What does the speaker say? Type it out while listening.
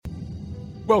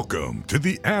Welcome to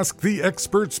the Ask the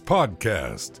Experts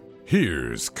podcast.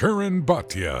 Here's Karan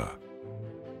Bhatia.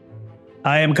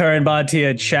 I am Karan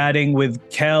Bhatia, chatting with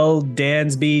Kel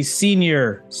Dansby,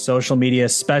 senior social media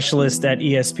specialist at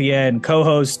ESPN,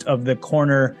 co-host of the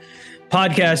Corner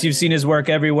podcast. You've seen his work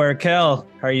everywhere. Kel,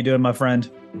 how are you doing, my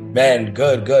friend? Man,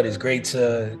 good. It's great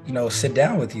to, sit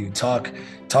down with you, talk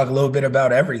a little bit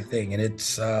about everything. And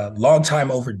it's a long time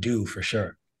overdue for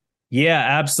sure. Yeah,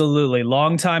 absolutely.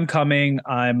 Long time coming.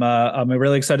 I'm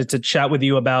really excited to chat with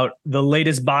you about the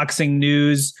latest boxing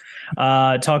news,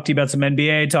 talk to you about some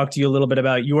NBA, talk to you a little bit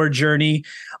about your journey.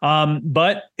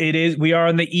 But we are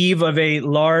on the eve of a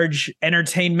large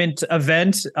entertainment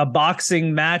event, a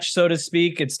boxing match, so to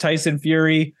speak. It's Tyson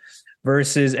Fury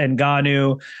versus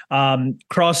Ngannou,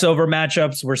 crossover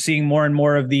matchups. We're seeing more and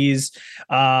more of these.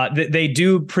 They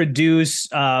do produce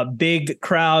big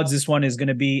crowds. This one is going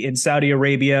to be in Saudi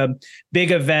Arabia, big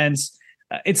events.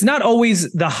 It's not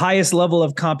always the highest level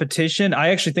of competition. I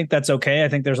actually think that's okay. I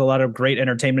think there's a lot of great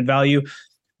entertainment value.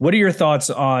 What are your thoughts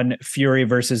on Fury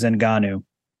versus Ngannou?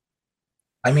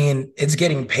 I mean, it's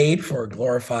getting paid for a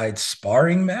glorified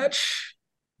sparring match,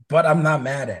 but I'm not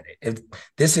mad at it. If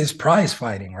this is prize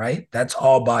fighting, right? That's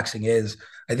all boxing is.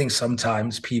 I think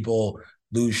sometimes people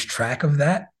lose track of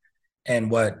that and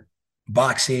what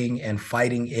boxing and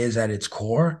fighting is at its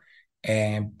core.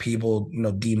 And people,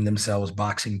 deem themselves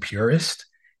boxing purist.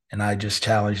 And I just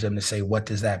challenge them to say, what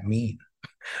does that mean?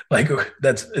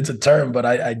 It's a term, but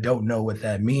I don't know what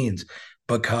that means,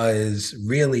 because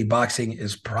really boxing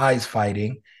is prize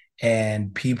fighting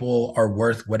and people are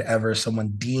worth whatever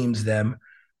someone deems them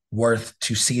worth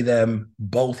to see them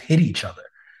both hit each other.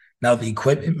 Now, the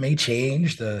equipment may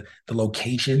change, the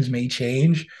locations may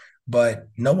change, but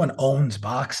no one owns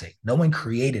boxing. No one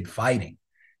created fighting.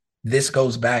 This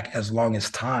goes back as long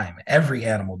as time. Every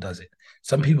animal does it.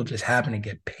 Some people just happen to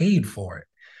get paid for it.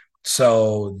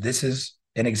 So this is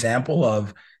an example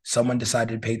of someone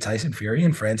decided to pay Tyson Fury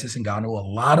and Francis Ngannou a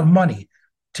lot of money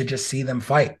to just see them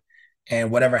fight. And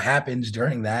whatever happens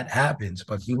during that happens,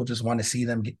 but people just want to see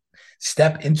them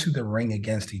step into the ring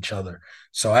against each other.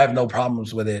 So I have no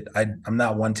problems with it. I'm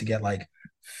not one to get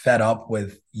fed up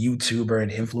with YouTuber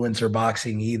and influencer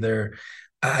boxing either.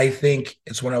 I think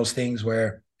it's one of those things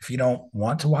where if you don't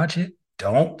want to watch it,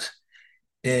 don't.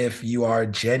 If you are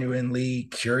genuinely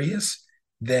curious,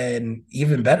 then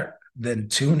even better. Then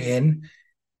tune in.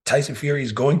 Tyson Fury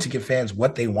is going to give fans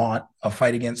what they want, a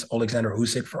fight against Alexander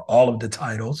Usyk for all of the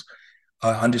titles.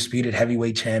 Undisputed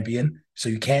heavyweight champion. So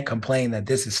you can't complain that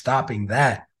this is stopping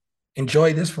that.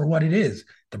 Enjoy this for what it is.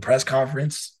 The press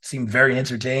conference seemed very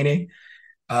entertaining.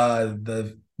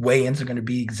 The weigh-ins are going to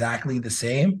be exactly the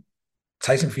same.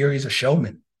 Tyson Fury is a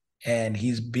showman, and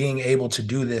he's being able to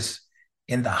do this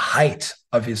in the height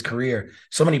of his career.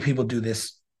 So many people do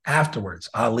this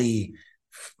afterwards. Ali,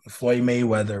 Floyd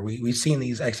Mayweather. We've seen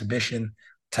these exhibition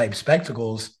type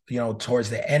spectacles,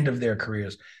 towards the end of their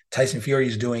careers. Tyson Fury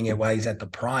is doing it while he's at the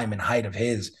prime and height of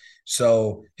his.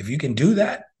 So if you can do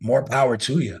that, more power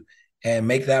to you and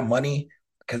make that money,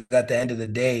 because at the end of the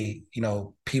day,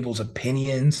 people's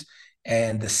opinions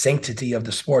and the sanctity of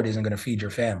the sport isn't going to feed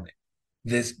your family.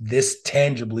 This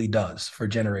tangibly does for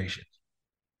generations.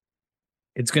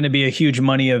 It's going to be a huge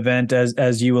money event,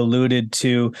 as you alluded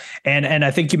to. And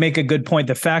I think you make a good point.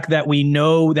 The fact that we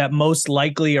know that most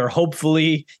likely, or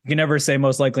hopefully, you can never say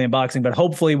most likely in boxing, but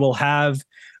hopefully we'll have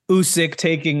Usyk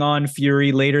taking on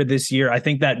Fury later this year. I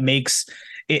think that makes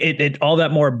it all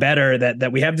that more better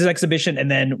that we have this exhibition,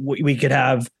 and then we could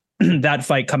have that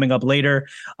fight coming up later.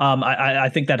 I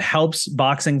think that helps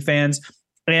boxing fans.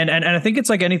 And I think it's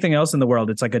like anything else in the world.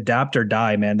 It's like adapt or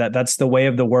die, man. That's the way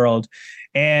of the world.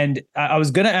 And I was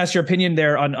going to ask your opinion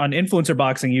there on influencer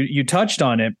boxing. You touched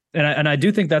on it, and I do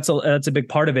think that's a big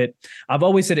part of it. I've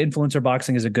always said influencer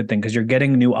boxing is a good thing because you're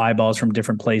getting new eyeballs from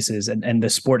different places, and the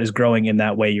sport is growing in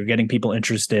that way. You're getting people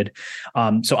interested.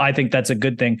 So I think that's a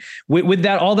good thing. With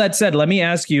that, all that said, let me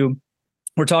ask you.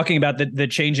 We're talking about the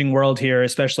changing world here,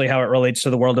 especially how it relates to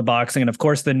the world of boxing. And of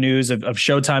course, the news of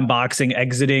Showtime Boxing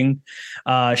exiting,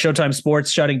 Showtime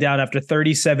Sports shutting down after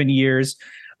 37 years.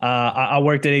 I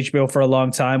worked at HBO for a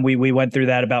long time. We went through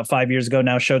that about 5 years ago.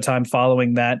 Now Showtime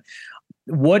following that.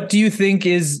 What do you think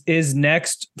is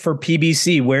next for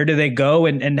PBC? Where do they go?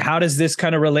 And how does this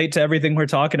kind of relate to everything we're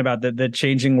talking about, the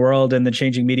changing world and the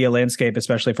changing media landscape,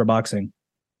 especially for boxing?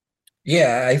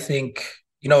 Yeah, I think,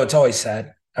 it's always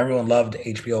sad. Everyone loved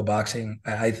HBO boxing.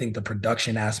 I think the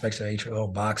production aspects of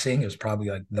HBO boxing is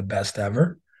probably the best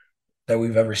ever that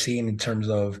we've ever seen in terms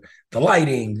of the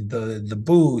lighting, the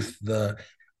booth, the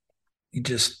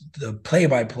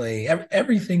play-by-play.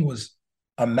 Everything was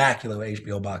immaculate with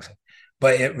HBO boxing.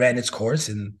 but it ran its course,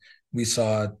 and we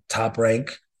saw Top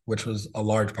Rank, which was a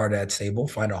large part of that stable,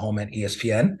 find a home at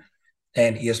ESPN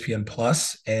and ESPN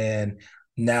Plus, and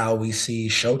now we see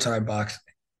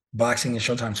boxing and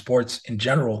Showtime Sports in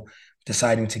general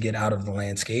deciding to get out of the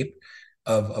landscape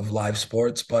of live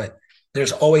sports, but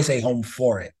there's always a home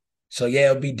for it. So yeah,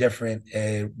 it'll be different.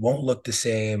 It won't look the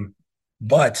same,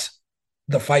 but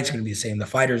the fight's going to be the same. The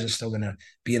fighters are still going to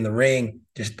be in the ring.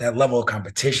 Just that level of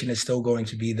competition is still going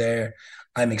to be there.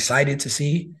 I'm excited to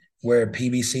see where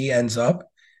PBC ends up.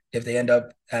 If they end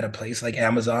up at a place like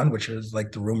Amazon, which is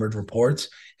like the rumored reports,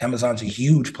 Amazon's a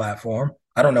huge platform.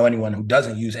 I don't know anyone who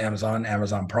doesn't use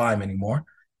Amazon Prime anymore.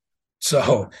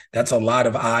 So that's a lot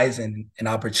of eyes and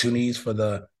opportunities for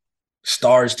the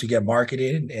stars to get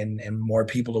marketed and more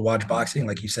people to watch boxing.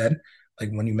 Like you said,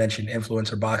 like when you mentioned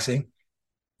influencer boxing,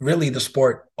 really the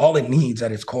sport, all it needs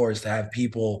at its core is to have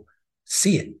people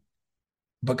see it.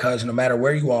 Because no matter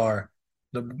where you are,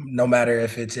 no matter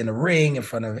if it's in a ring in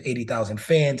front of 80,000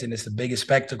 fans and it's the biggest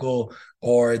spectacle,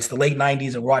 or it's the late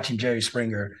 90s and we're watching Jerry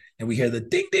Springer and we hear the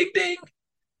ding, ding, ding,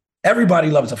 everybody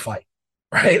loves a fight,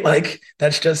 right? Like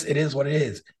that's just, it is what it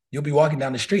is. You'll be walking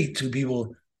down the street, two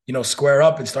people, square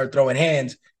up and start throwing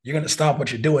hands. You're going to stop what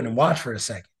you're doing and watch for a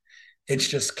second. It's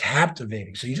just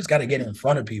captivating. So you just got to get in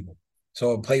front of people.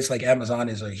 So a place like Amazon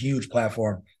is a huge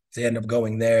platform to end up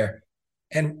going there.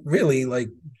 And really like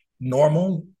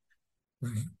normal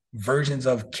versions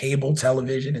of cable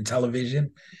television and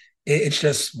television, it's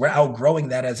just, we're outgrowing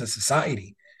that as a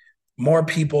society. More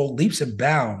people, leaps and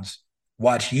bounds,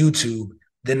 watch YouTube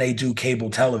than they do cable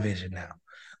television now.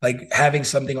 Like having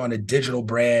something on a digital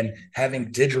brand,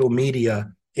 having digital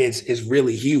media is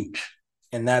really huge.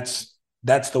 And that's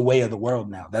the way of the world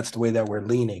now. That's the way that we're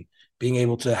leaning. Being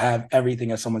able to have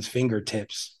everything at someone's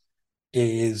fingertips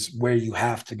is where you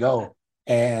have to go.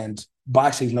 And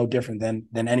boxing is no different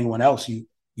than anyone else.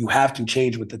 You have to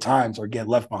change with the times or get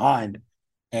left behind.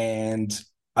 And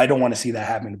I don't want to see that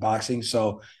happen to boxing.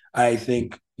 So I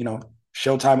think,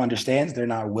 Showtime understands they're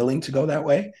not willing to go that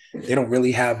way. They don't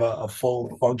really have a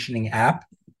full functioning app,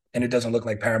 and it doesn't look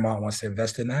like Paramount wants to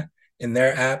invest in that in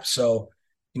their app. So,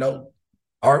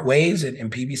 Art Ways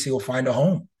and PBC will find a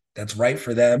home that's right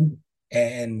for them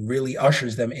and really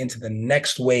ushers them into the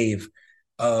next wave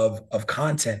of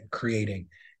content creating.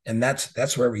 And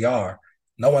that's where we are.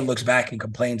 No one looks back and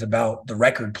complains about the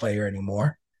record player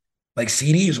anymore. Like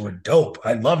CDs were dope.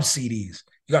 I love CDs.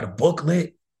 You got a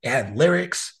booklet, it had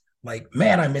lyrics. Like,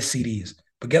 man, I miss CDs.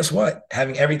 But guess what?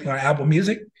 Having everything on Apple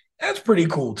Music, that's pretty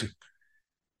cool too.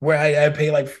 Where I pay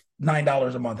like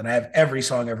 $9 a month and I have every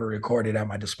song ever recorded at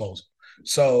my disposal.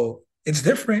 So it's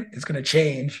different. It's going to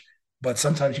change, but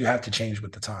sometimes you have to change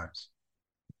with the times.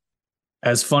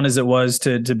 As fun as it was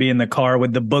to be in the car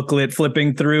with the booklet,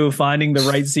 flipping through, finding the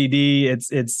right CD,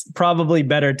 it's probably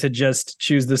better to just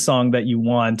choose the song that you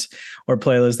want or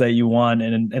playlist that you want.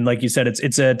 And like you said,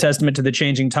 it's a testament to the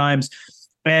changing times.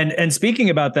 And speaking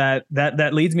about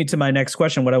that leads me to my next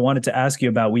question. What I wanted to ask you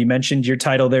about, we mentioned your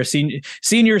title there,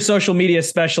 senior social media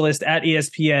specialist at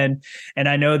ESPN. And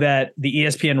I know that the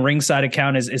ESPN Ringside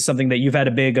account is something that you've had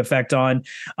a big effect on.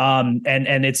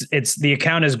 And it's the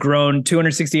account has grown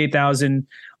 268,000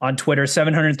 on Twitter,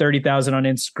 730,000 on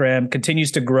Instagram,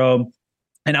 continues to grow.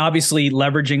 And obviously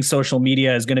leveraging social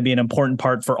media is going to be an important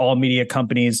part for all media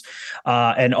companies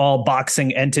and all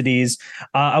boxing entities.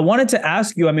 I wanted to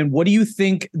ask you, what do you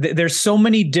think? There's so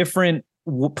many different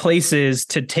places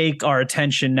to take our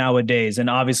attention nowadays.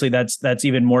 And obviously that's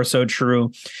even more so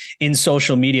true in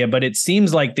social media. But it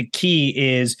seems like the key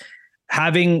is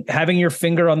having your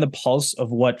finger on the pulse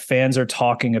of what fans are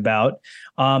talking about,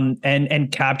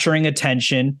 and capturing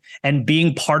attention and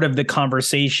being part of the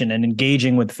conversation and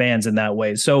engaging with fans in that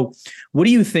way. So what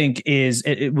do you think is,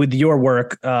 with your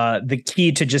work, the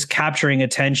key to just capturing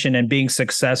attention and being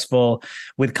successful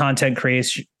with content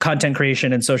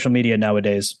creation and social media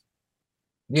nowadays?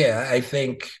 Yeah, I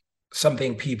think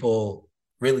something people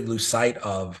really lose sight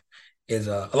of is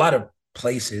a lot of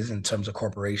places in terms of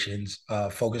corporations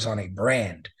focus on a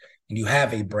brand. And you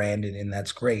have a brand, and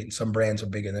that's great. And some brands are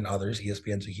bigger than others.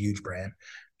 ESPN's a huge brand.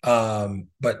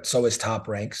 But so is Top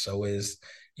Rank, so is,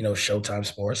 Showtime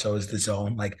Sports, so is The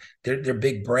Zone. Like they're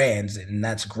big brands, and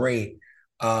that's great.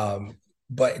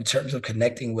 But in terms of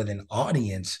connecting with an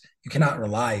audience, you cannot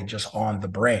rely just on the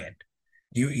brand.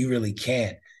 You really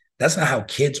can't. That's not how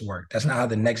kids work. That's not how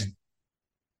the next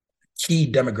key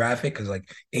demographic, because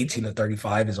like 18 to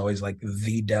 35 is always like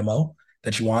the demo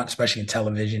that you want, especially in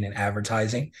television and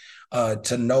advertising,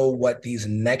 to know what these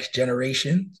next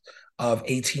generations of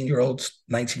 18-year-olds,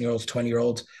 19-year-olds,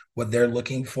 20-year-olds, what they're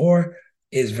looking for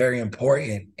is very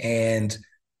important. And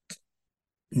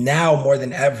now more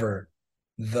than ever,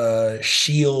 the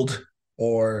shield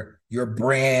or your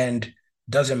brand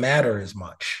doesn't matter as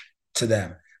much to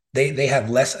them. They have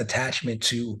less attachment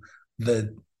to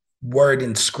the word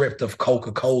and script of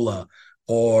Coca-Cola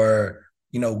or,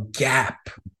 Gap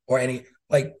or any,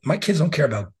 like, my kids don't care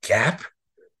about Gap.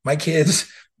 My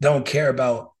kids don't care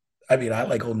about, I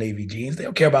like Old Navy jeans. They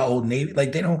don't care about Old Navy.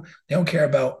 Like they don't care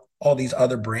about all these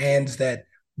other brands that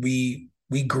we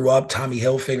grew up, Tommy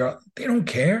Hilfiger. They don't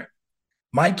care.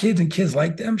 My kids and kids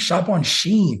like them shop on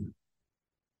Shein,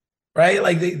 right?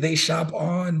 Like they shop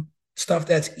on stuff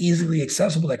that's easily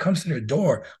accessible that comes to their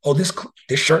door. Oh, this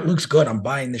shirt looks good. I'm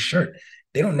buying this shirt.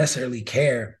 They don't necessarily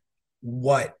care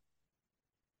what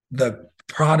the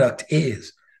product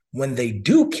is. When they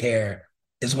do care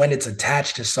is when it's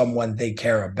attached to someone they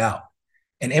care about.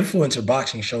 And influencer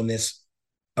boxing shown this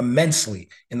immensely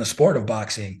in the sport of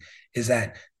boxing is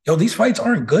that, these fights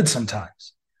aren't good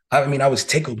sometimes. I was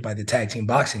tickled by the tag team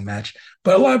boxing match,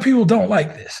 but a lot of people don't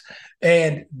like this.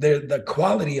 And the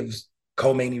quality of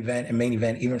co-main event and main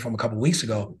event, even from a couple of weeks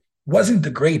ago, wasn't the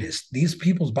greatest. These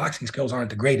people's boxing skills aren't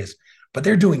the greatest, but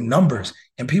they're doing numbers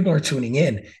and people are tuning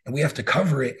in, and we have to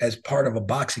cover it as part of a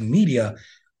boxing media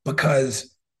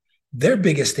because their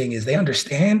biggest thing is they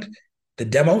understand the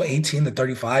demo 18 to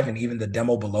 35 and even the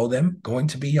demo below them going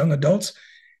to be young adults.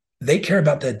 They care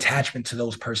about the attachment to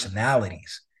those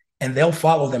personalities and they'll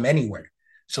follow them anywhere.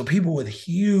 So people with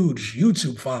huge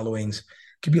YouTube followings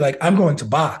could be like, I'm going to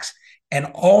box. And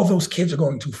all those kids are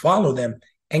going to follow them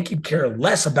and could care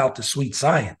less about the sweet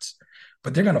science,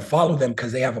 but they're going to follow them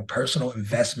because they have a personal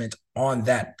investment on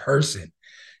that person.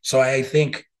 So I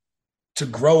think to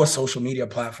grow a social media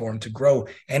platform, to grow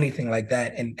anything like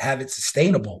that and have it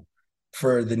sustainable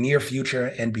for the near future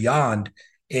and beyond,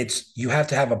 you have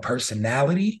to have a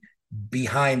personality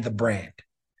behind the brand.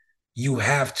 You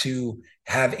have to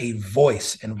have a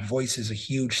voice, and voice is a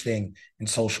huge thing in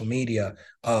social media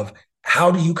of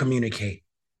how do you communicate?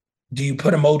 Do you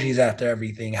put emojis after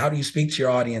everything? How do you speak to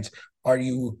your audience? Are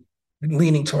you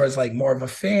leaning towards like more of a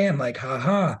fan, like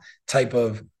haha type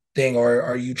of thing? Or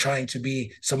are you trying to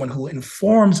be someone who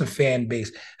informs a fan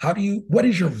base? What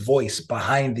is your voice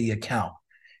behind the account?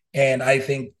 And I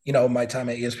think, my time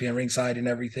at ESPN Ringside and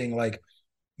everything, like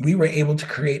we were able to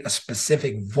create a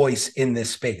specific voice in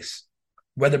this space.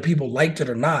 Whether people liked it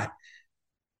or not,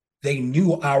 they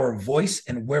knew our voice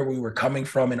and where we were coming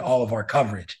from in all of our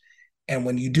coverage. And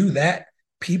when you do that,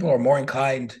 people are more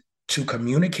inclined to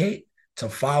communicate, to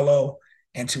follow,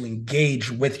 and to engage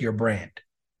with your brand.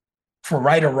 For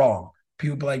right or wrong,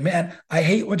 people be like, man, I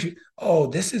hate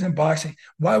this isn't boxing.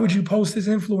 Why would you post this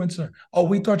influencer? Oh,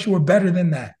 we thought you were better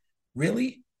than that.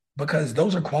 Really? Because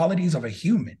those are qualities of a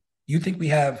human. You think we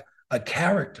have a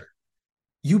character.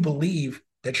 You believe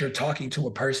that you're talking to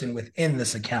a person within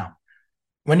this account.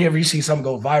 Whenever you see something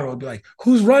go viral, it'll be like,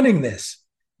 who's running this?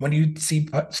 When you see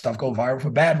stuff go viral for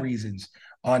bad reasons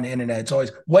on the internet, it's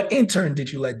always, what intern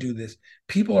did you let do this?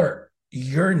 People are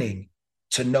yearning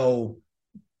to know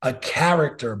a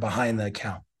character behind the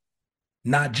account,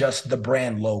 not just the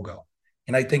brand logo.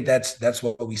 And I think that's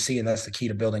what we see, and that's the key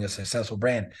to building a successful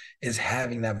brand, is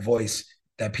having that voice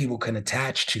that people can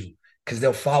attach to, because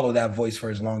they'll follow that voice for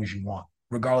as long as you want,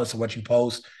 regardless of what you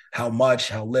post, how much,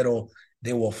 how little.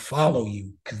 They will follow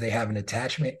you because they have an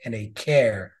attachment and a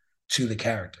care to the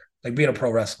character. Like being a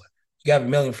pro wrestler, you have a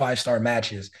million 5-star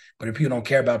matches, but if people don't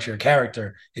care about your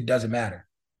character, it doesn't matter.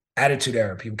 Attitude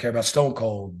Era, people care about Stone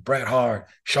Cold, Bret Hart,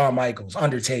 Shawn Michaels,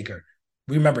 Undertaker.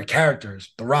 We remember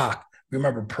characters, The Rock. We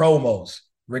remember promos,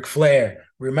 Ric Flair.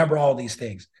 We remember all these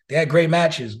things. They had great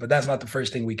matches, but that's not the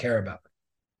first thing we care about.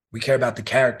 We care about the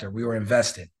character we were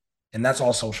invested. And that's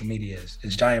all social media is.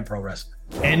 It's giant pro wrestling.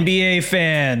 NBA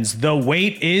fans, the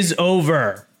wait is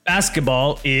over.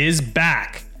 Basketball is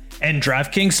back. And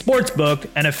DraftKings Sportsbook,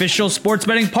 an official sports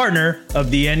betting partner of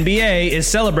the NBA, is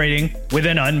celebrating with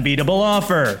an unbeatable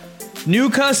offer. New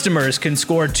customers can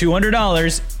score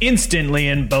 $200 instantly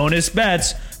in bonus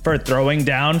bets for throwing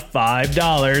down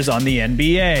 $5 on the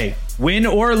NBA. Win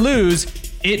or lose,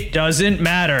 it doesn't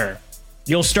matter.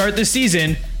 You'll start the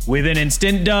season with an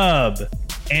instant dub.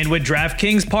 And with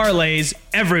DraftKings parlays,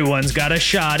 everyone's got a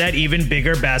shot at even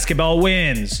bigger basketball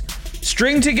wins.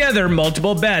 String together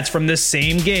multiple bets from the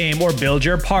same game or build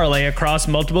your parlay across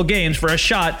multiple games for a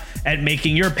shot at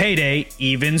making your payday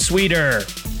even sweeter.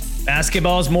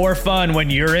 Basketball's more fun when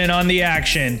you're in on the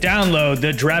action. Download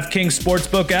the DraftKings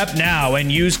Sportsbook app now and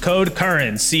use code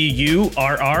CURRAN,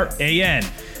 CURRAN.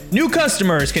 New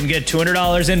customers can get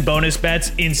 $200 in bonus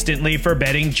bets instantly for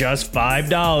betting just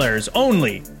 $5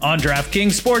 only on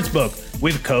DraftKings Sportsbook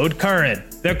with code CURRAN.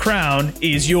 The crown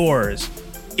is yours.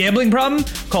 Gambling problem?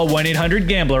 Call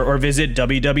 1-800-GAMBLER or visit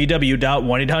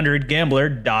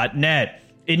www.1800gambler.net.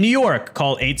 In New York,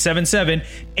 call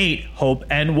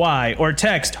 877-8-HOPE-NY or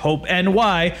text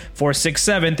HOPE-NY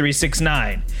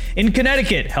 467-369. In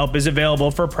Connecticut, help is available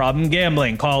for problem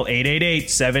gambling. Call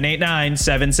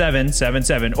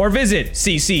 888-789-7777 or visit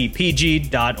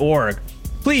ccpg.org.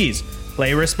 Please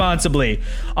play responsibly.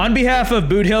 On behalf of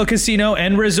Boot Hill Casino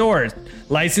and Resort,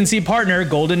 licensee partner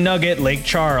Golden Nugget Lake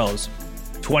Charles.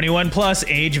 21 plus,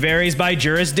 age varies by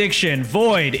jurisdiction,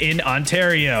 void in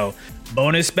Ontario.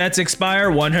 Bonus bets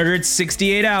expire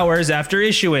 168 hours after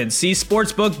issuance. See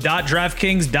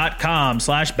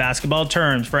sportsbook.draftkings.com/basketball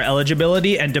terms for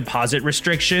eligibility and deposit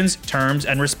restrictions, terms,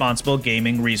 and responsible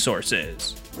gaming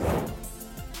resources.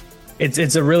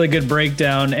 It's a really good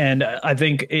breakdown, and I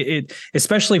think it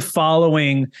especially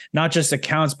following not just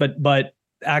accounts but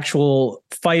actual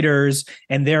fighters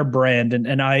and their brand.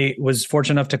 And I was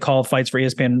fortunate enough to call fights for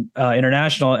ESPN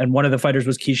International, and one of the fighters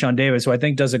was Keyshawn Davis, who I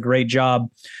think does a great job.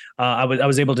 I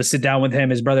was able to sit down with him,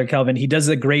 his brother Kelvin. He does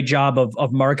a great job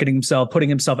of marketing himself, putting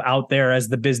himself out there as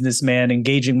the businessman,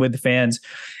 engaging with fans.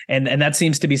 And that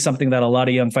seems to be something that a lot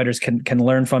of young fighters can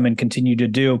learn from and continue to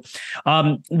do.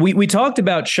 We talked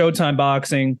about Showtime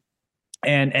Boxing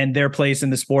and their place in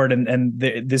the sport.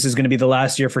 This is going to be the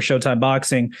last year for Showtime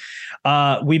Boxing.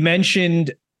 We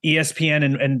mentioned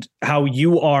ESPN and how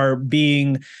you are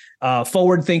being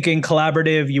forward-thinking,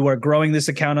 collaborative. You are growing this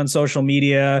account on social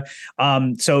media.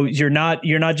 So you're not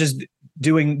just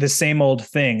doing the same old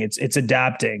thing. It's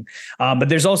adapting. But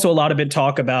there's also a lot of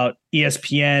talk about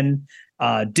ESPN,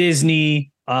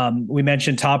 Disney. We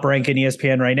mentioned Top Rank in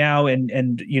ESPN right now,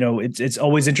 and you know it's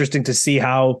always interesting to see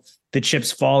how the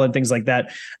chips fall and things like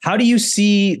that. How do you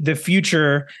see the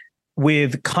future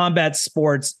with combat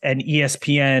sports and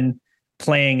ESPN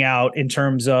playing out in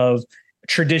terms of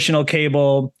traditional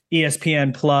cable,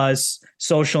 ESPN Plus,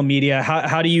 social media?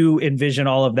 How do you envision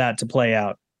all of that to play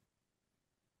out?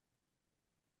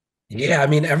 Yeah, I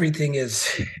mean, everything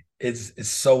is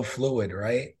so fluid,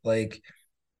 right? Like,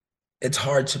 it's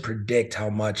hard to predict how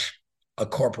much a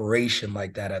corporation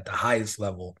like that at the highest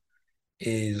level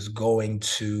is going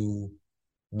to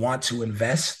want to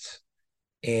invest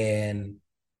in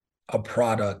a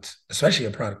product, especially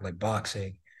a product like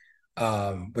boxing,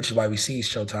 which is why we see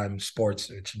Showtime Sports,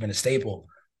 which has been a staple,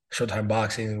 Showtime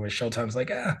Boxing, where Showtime's like,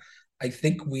 I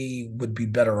think we would be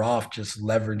better off just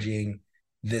leveraging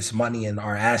this money and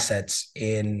our assets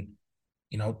in,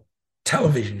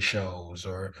 television shows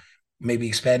or maybe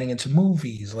expanding into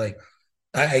movies. Like,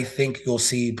 I think you'll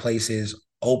see places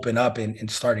open up and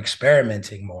start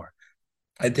experimenting more.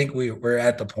 I think we're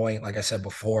at the point, like I said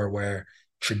before, where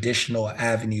traditional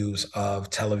avenues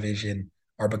of television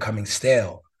are becoming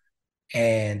stale.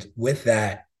 And with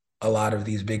that, a lot of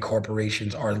these big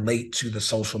corporations are late to the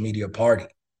social media party,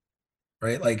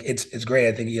 right? Like, it's great.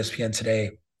 I think ESPN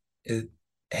today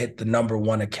hit the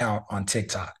 #1 account on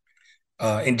TikTok.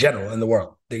 In general, in the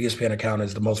world, the ESPN account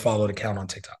is the most followed account on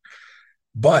TikTok.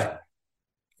 But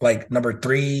like number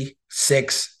 3,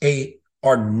 6, 8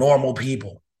 are normal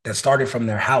people that started from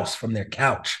their house, from their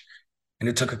couch. And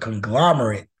it took a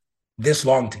conglomerate this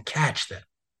long to catch them,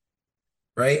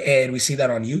 right? And we see that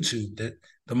on YouTube.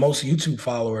 The most YouTube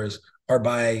followers are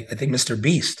by, I think, Mr.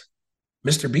 Beast.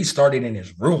 Mr. Beast started in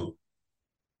his room.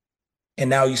 And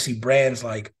now you see brands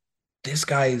like, this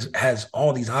guy has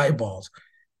all these eyeballs.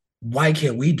 Why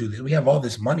can't we do this? We have all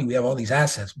this money. We have all these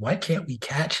assets. Why can't we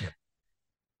catch him?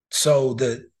 So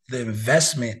the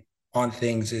investment on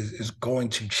things is going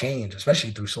to change,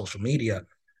 especially through social media,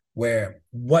 where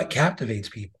what captivates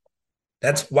people.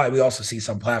 That's why we also see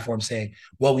some platforms saying,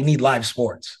 well, we need live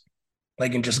sports,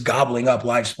 like, and just gobbling up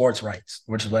live sports rights,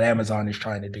 which is what Amazon is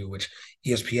trying to do, which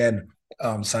ESPN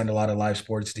signed a lot of live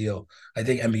sports deal. I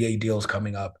think NBA deal is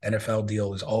coming up. NFL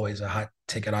deal is always a hot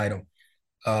ticket item.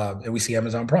 And we see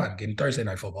Amazon Prime getting Thursday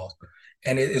night football.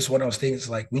 And it's one of those things,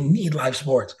 like, we need live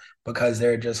sports because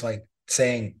they're just like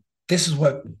saying, this is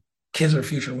what kids of the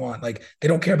future want. Like, they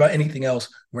don't care about anything else.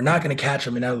 We're not going to catch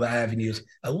them in other avenues.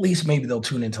 At least maybe they'll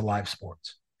tune into live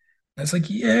sports. And it's like,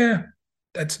 yeah,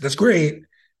 that's great.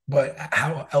 But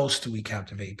how else do we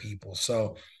captivate people?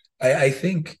 So I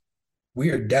think we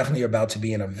are definitely about to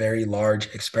be in a very large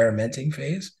experimenting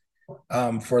phase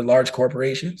for large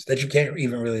corporations that you can't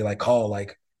even really call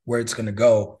where it's going to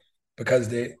go, because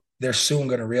they're soon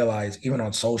going to realize, even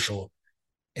on social,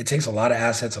 it takes a lot of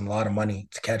assets and a lot of money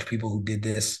to catch people who did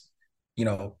this,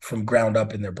 from ground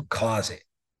up in their closet.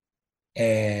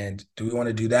 And do we want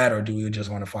to do that, or do we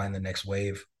just want to find the next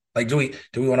wave? Like, do we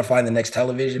want to find the next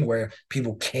television where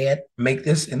people can't make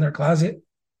this in their closet?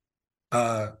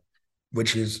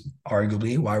 which is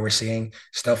arguably why we're seeing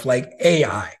stuff like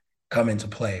AI come into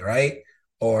play, right?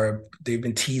 Or they've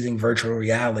been teasing virtual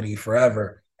reality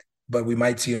forever, but we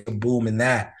might see a boom in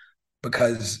that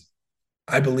because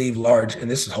I believe large, and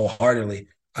this is wholeheartedly,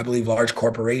 I believe large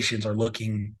corporations are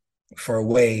looking for a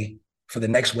way for the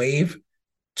next wave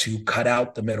to cut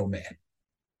out the middleman.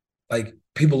 Like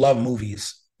people love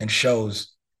movies and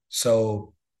shows.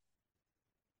 So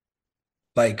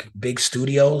like big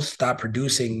studios stop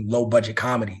producing low budget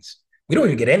comedies. We don't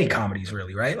even get any comedies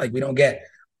really, right? Like we don't get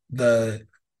the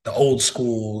the old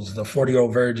schools, the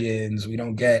 40-year-old virgins. We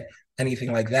don't get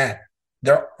anything like that.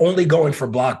 They're only going for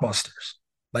blockbusters.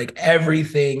 Like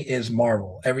everything is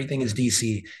Marvel, everything is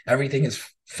DC, everything is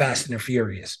Fast and the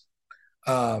Furious.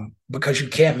 Because you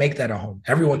can't make that at home.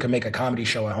 Everyone can make a comedy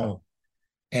show at home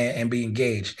and be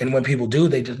engaged. And when people do,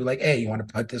 they just be like, "Hey, you want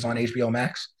to put this on HBO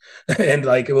Max?" and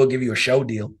like it will give you a show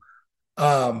deal.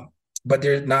 Um, but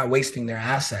they're not wasting their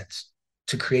assets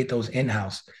to create those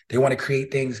in-house. They want to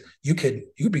create things.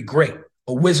 You'd be great,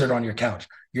 a wizard on your couch.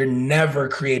 You're never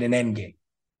create an end game,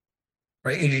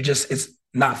 right? It's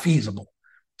not feasible.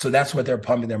 So that's what they're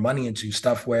pumping their money into,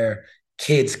 stuff where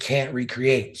kids can't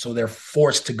recreate. So they're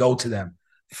forced to go to them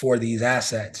for these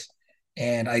assets.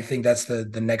 And I think that's the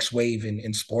next wave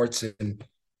in sports and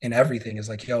everything is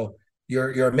like, yo,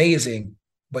 you're amazing,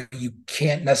 but you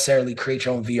can't necessarily create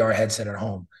your own VR headset at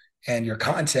home. And your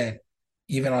content,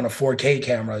 even on a 4K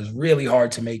camera, is really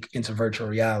hard to make into virtual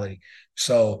reality.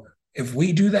 So if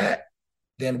we do that,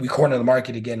 then we corner the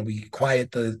market again. We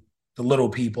quiet the little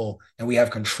people and we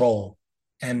have control.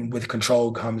 And with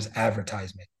control comes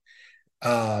advertisement.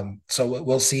 So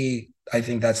we'll see. I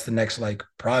think that's the next like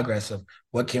progress of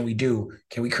what can we do?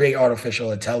 Can we create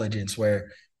artificial intelligence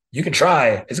where you can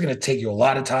try? It's going to take you a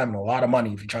lot of time and a lot of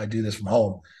money if you try to do this from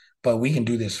home, but we can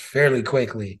do this fairly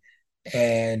quickly,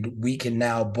 and we can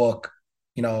now book,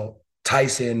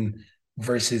 Tyson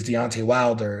versus Deontay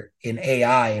Wilder in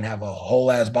AI and have a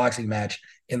whole ass boxing match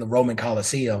in the Roman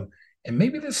Coliseum, and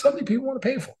maybe there's something people want to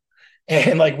pay for.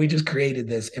 And like we just created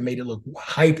this and made it look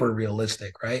hyper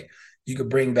realistic, right? You could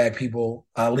bring back people,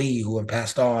 Ali, who have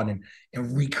passed on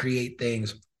and recreate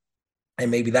things. And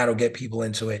maybe that'll get people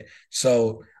into it.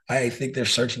 So I think they're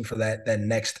searching for that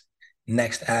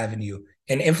next avenue.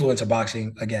 And influencer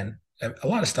boxing, again, a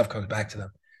lot of stuff comes back to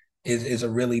them, is a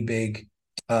really big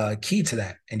key to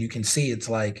that. And you can see it's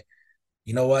like,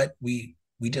 you know what? We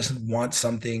just want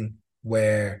something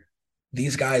where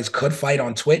these guys could fight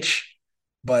on Twitch,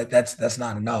 but that's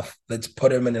not enough. Let's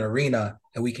put them in an arena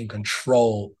and we can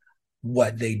control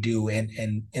what they do and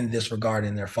in this regard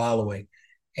in their following.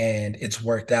 And it's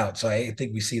worked out. So I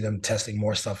think we see them testing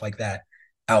more stuff like that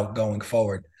out going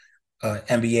forward. Retired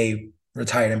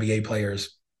NBA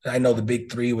players. I know the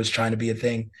big three was trying to be a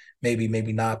thing,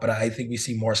 maybe not, but I think we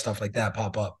see more stuff like that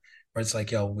pop up where it's like,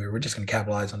 yo, we're just going to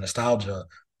capitalize on nostalgia.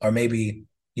 Or maybe,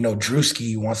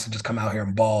 Drewski wants to just come out here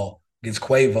and ball against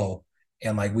Quavo.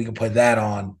 And like we could put that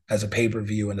on as a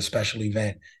pay-per-view and a special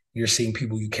event. You're seeing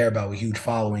people you care about with huge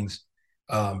followings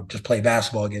just play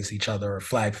basketball against each other or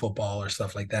flag football or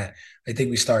stuff like that. I think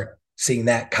we start seeing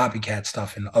that copycat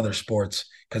stuff in other sports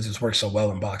because it's worked so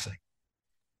well in boxing.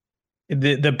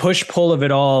 The push-pull of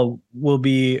it all will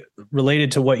be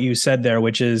related to what you said there,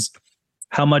 which is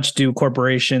how much do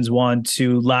corporations want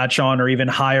to latch on or even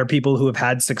hire people who have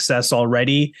had success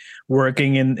already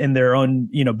working in their own,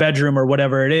 bedroom or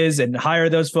whatever it is, and hire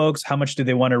those folks? How much do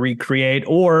they want to recreate,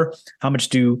 or how much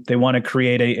do they want to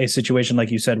create a situation,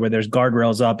 like you said, where there's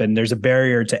guardrails up and there's a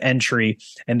barrier to entry,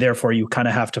 and therefore you kind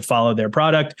of have to follow their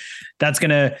product? That's going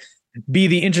to be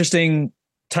the interesting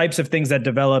types of things that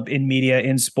develop in media,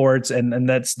 in sports, and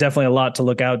that's definitely a lot to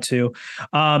look out to.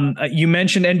 You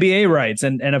mentioned NBA rights,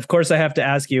 and of course I have to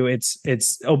ask you,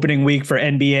 it's opening week for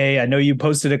NBA. I know you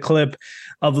posted a clip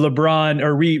of LeBron,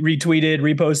 or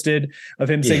reposted of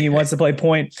him saying he wants to play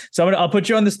point. So I'll put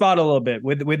you on the spot a little bit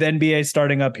with NBA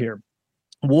starting up here.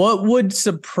 What would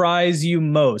surprise you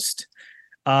most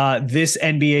this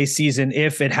NBA season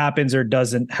if it happens or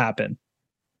doesn't happen?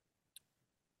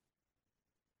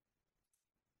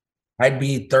 I'd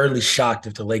be thoroughly shocked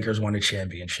if the Lakers won a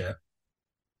championship.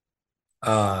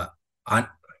 Honestly,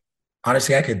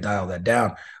 I could dial that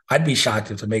down. I'd be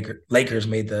shocked if the Lakers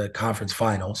made the conference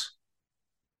finals,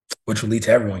 which would lead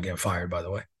to everyone getting fired, by the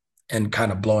way, and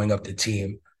kind of blowing up the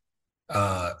team.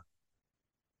 LeBron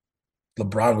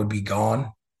would be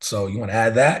gone. So you want to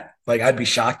add that? Like, I'd be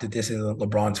shocked if this is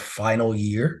LeBron's final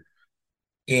year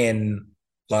in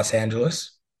Los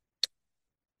Angeles.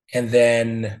 And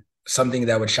then something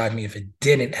that would shock me if it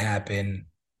didn't happen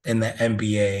in the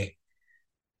NBA.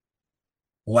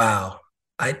 Wow.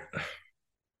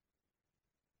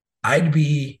 I'd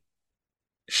be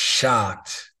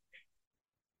shocked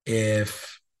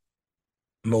if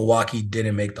Milwaukee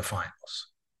didn't make the finals.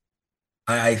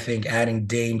 I think adding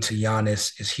Dame to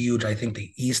Giannis is huge. I think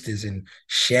the East is in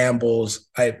shambles.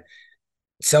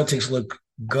 Celtics look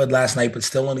good last night, but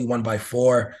still only won by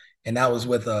 4, and that was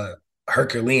with a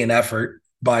Herculean effort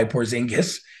by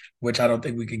Porzingis, which I don't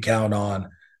think we can count on,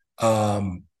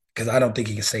 because I don't think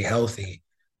he can stay healthy.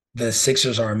 The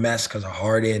Sixers are a mess because of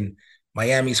Harden.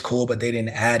 Miami's cool, but they didn't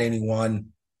add anyone,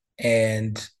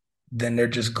 and then they're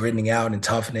just gritting out in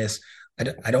toughness.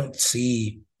 I don't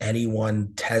see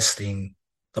anyone testing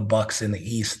the Bucks in the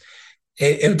East.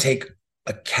 It would take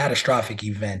a catastrophic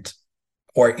event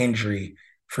or injury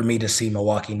for me to see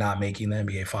Milwaukee not making the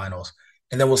NBA Finals.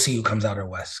 And then we'll see who comes out of the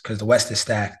West, because the West is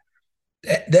stacked.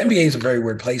 The NBA is a very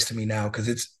weird place to me now because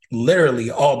it's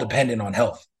literally all dependent on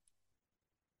health.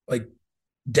 Like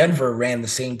Denver ran the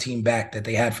same team back that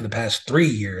they had for the past 3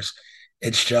 years.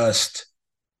 It's just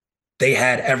they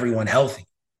had everyone healthy,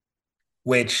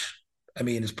 which, I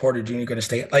mean, is Porter Jr. going to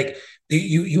stay? Like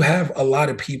you have a lot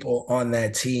of people on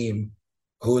that team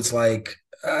who it's like,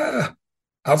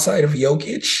 outside of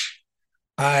Jokic,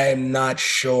 I'm not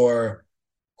sure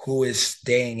who is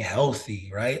staying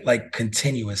healthy, right? Like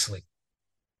continuously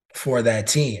for that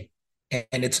team.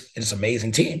 And it's an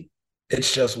amazing team.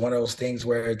 It's just one of those things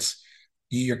where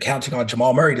you're counting on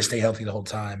Jamal Murray to stay healthy the whole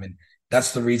time. And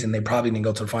that's the reason they probably didn't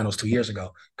go to the finals 2 years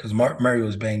ago, because Murray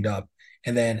was banged up.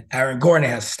 And then Aaron Gordon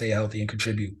has to stay healthy and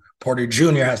contribute. Porter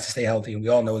Jr. has to stay healthy, and we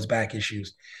all know his back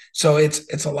issues. So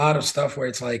it's a lot of stuff where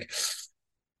it's like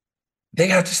they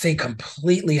have to stay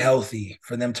completely healthy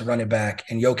for them to run it back.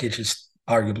 And Jokic is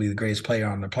arguably the greatest player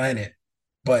on the planet,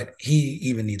 but he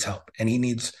even needs help. And he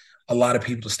needs a lot of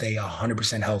people to stay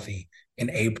 100% healthy in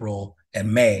April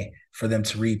and May for them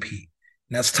to repeat.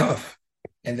 And that's tough.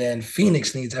 And then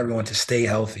Phoenix needs everyone to stay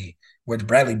healthy, where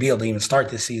Bradley Beal didn't even start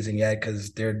this season yet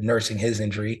because they're nursing his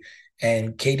injury.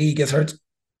 And KD gets hurt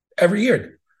every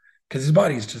year because his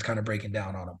body is just kind of breaking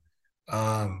down on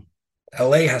him.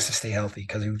 LA has to stay healthy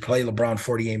because if you play LeBron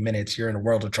 48 minutes, you're in a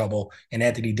world of trouble. And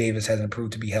Anthony Davis hasn't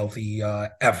proved to be healthy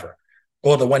ever.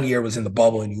 Well, the 1 year was in the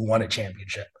bubble and you won a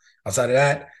championship. Outside of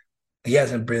that, he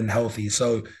hasn't been healthy.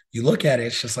 So you look at it,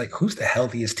 it's just like, who's the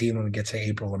healthiest team when we get to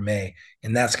April or May?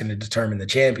 And that's going to determine the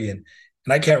champion.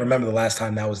 And I can't remember the last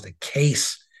time that was the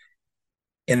case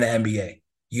in the NBA.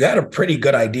 You had a pretty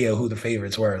good idea who the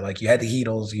favorites were. Like you had the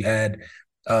Heatles, you had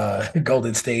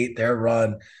Golden State, their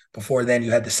run. Before then,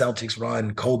 you had the Celtics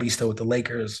run. Kobe still with the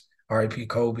Lakers. RIP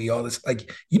Kobe, all this.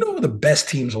 Like, you know who the best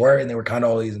teams were, and they were kind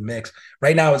of always a mix.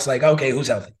 Right now, it's like, okay, who's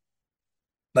healthy?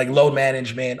 Like load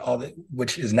management, all that,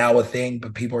 which is now a thing,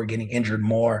 but people are getting injured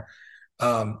more.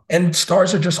 And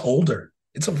stars are just older.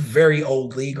 It's a very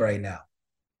old league right now.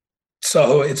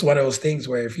 So it's one of those things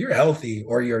where if you're healthy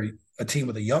or you're a team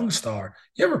with a young star,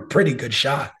 you have a pretty good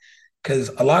shot, because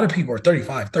a lot of people are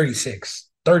 35, 36,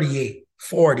 38,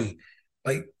 40.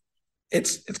 Like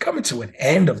it's coming to an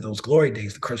end of those glory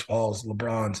days, the Chris Pauls,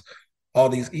 LeBrons, all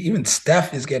these. Even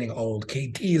Steph is getting old.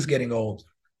 KD is getting old.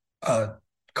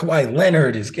 Kawhi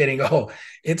Leonard is getting old.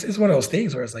 It's one of those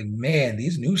things where it's like, man,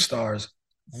 these new stars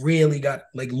really got,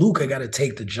 like Luka got to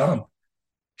take the jump.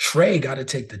 Trey got to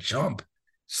take the jump.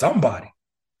 Somebody.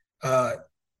 I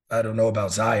don't know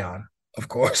about Zion, of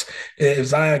course. If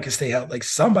Zion can stay healthy, like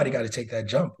somebody got to take that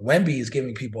jump. Wemby is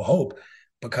giving people hope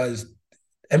because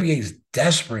NBA is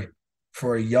desperate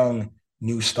for a young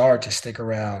new star to stick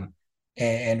around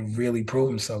and really prove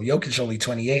himself. Jokic's only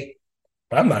 28,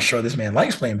 but I'm not sure this man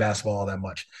likes playing basketball all that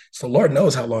much. So Lord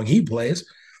knows how long he plays.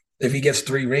 If he gets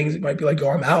 3 rings, he might be like,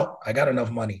 oh, I'm out. I got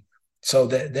enough money. So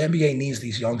the NBA needs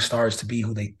these young stars to be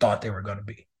who they thought they were going to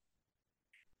be.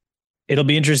 It'll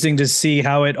be interesting to see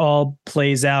how it all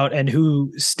plays out and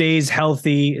who stays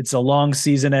healthy. It's a long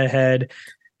season ahead,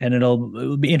 and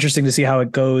it'll be interesting to see how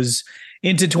it goes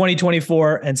into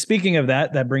 2024. And speaking of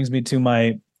that, that brings me to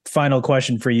my final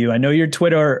question for you. I know your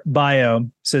Twitter bio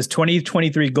says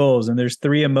 2023 goals, and there's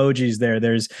 3 emojis there.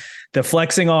 There's the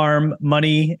flexing arm,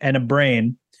 money, and a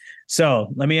brain.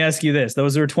 So let me ask you this.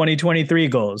 Those are 2023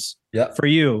 goals. Yeah. For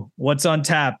you, what's on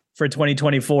tap for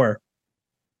 2024?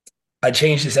 I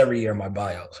change this every year in my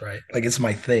bios, right? Like it's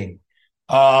my thing.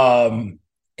 And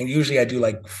usually I do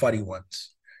like funny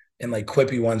ones and like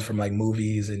quippy ones from like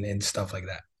movies and stuff like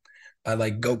that. I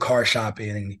like go car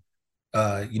shopping,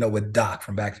 with Doc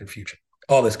from Back to the Future,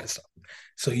 all this good stuff.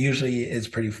 So usually it's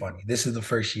pretty funny. This is the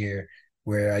first year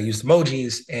where I use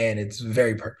emojis and it's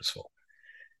very purposeful.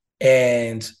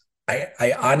 And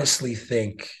I honestly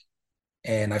think,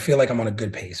 and I feel like I'm on a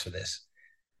good pace for this,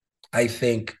 I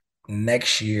think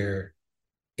next year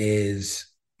is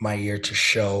my year to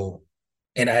show.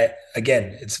 And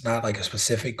again, it's not like a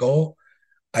specific goal.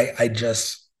 I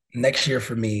just, next year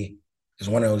for me is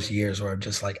one of those years where I'm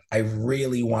just like, I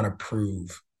really want to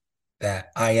prove that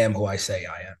I am who I say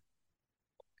I am.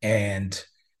 And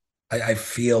I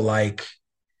feel like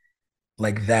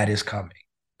that is coming.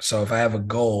 So if I have a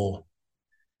goal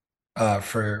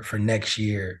for next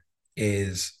year,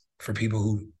 is for people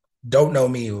who don't know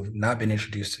me, who've not been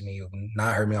introduced to me, who've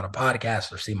not heard me on a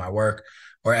podcast or see my work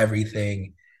or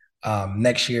everything.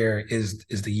 Next year is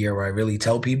the year where I really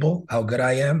tell people how good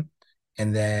I am.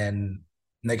 And then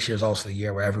next year is also the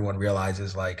year where everyone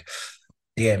realizes like,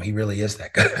 damn, he really is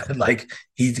that good. Like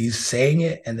he's saying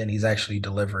it and then he's actually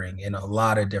delivering in a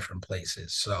lot of different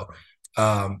places. So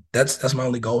that's my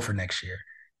only goal for next year.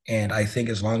 And I think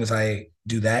as long as I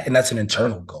do that, and that's an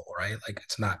internal goal, right? Like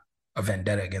it's not a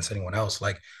vendetta against anyone else.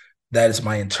 Like that is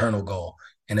my internal goal.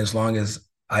 And as long as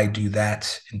I do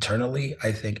that internally,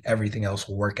 I think everything else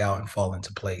will work out and fall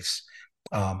into place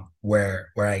where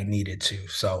I need it to.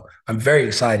 So I'm very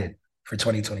excited for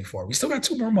 2024. We still got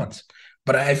 2 more months,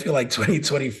 but I feel like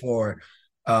 2024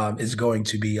 is going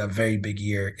to be a very big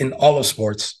year in all of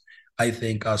sports. I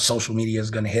think social media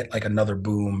is going to hit like another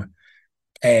boom.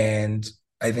 And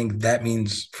I think that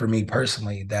means for me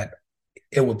personally that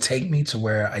it will take me to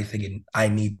where I think I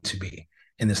need to be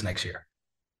in this next year.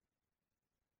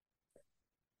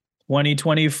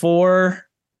 2024,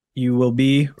 you will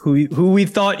be who we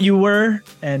thought you were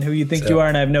and who you think you are,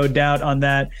 and I have no doubt on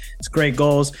that. It's great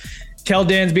goals. Kel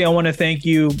Dansby, I want to thank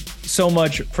you so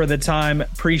much for the time.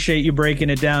 Appreciate you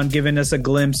breaking it down, giving us a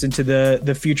glimpse into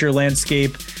the future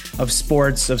landscape of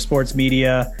sports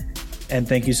media, and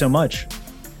thank you so much.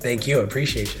 Thank you. I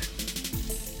appreciate you.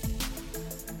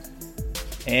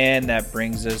 And that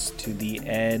brings us to the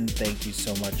end. Thank you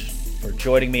so much for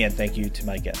joining me, and thank you to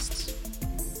my guests.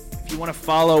 If you want to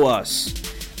follow us,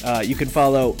 you can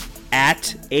follow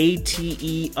at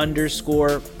ATE_podcast.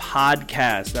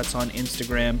 That's on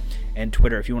Instagram and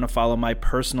Twitter. If you want to follow my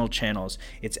personal channels,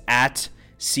 it's at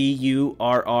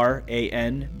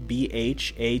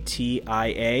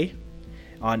CURRANBHATIA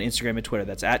on Instagram and Twitter.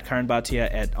 That's at Karan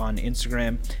Bhatia on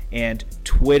Instagram and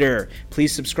Twitter.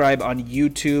 Please subscribe on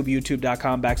YouTube,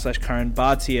 youtube.com/Karan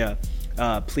Bhatia.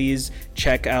 Please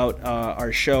check out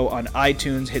our show on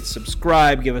iTunes. Hit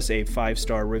subscribe. Give us a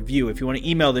 5-star review. If you want to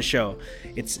email the show,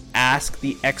 it's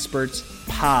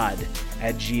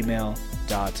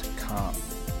asktheexpertspod@gmail.com.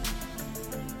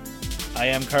 I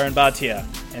am Karan Bhatia,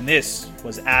 and this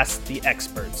was Ask the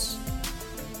Experts.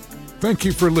 Thank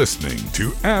you for listening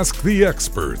to Ask the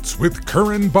Experts with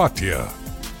Karan Bhatia.